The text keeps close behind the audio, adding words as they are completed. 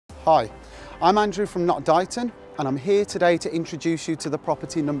Hi, I'm Andrew from Not Dighton, and I'm here today to introduce you to the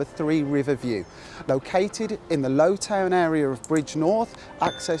property number 3 Riverview, located in the low town area of Bridgnorth,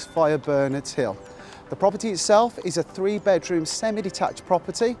 accessed via Bernards Hill. The property itself is a 3-bedroom semi-detached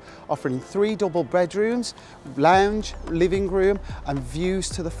property offering 3 double bedrooms, lounge, living room and views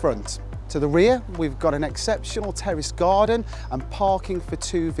to the front. To the rear, we've got an exceptional terraced garden and parking for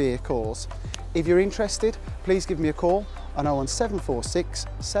 2 vehicles. If you're interested, please give me a call on 01746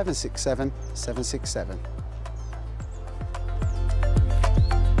 767 767.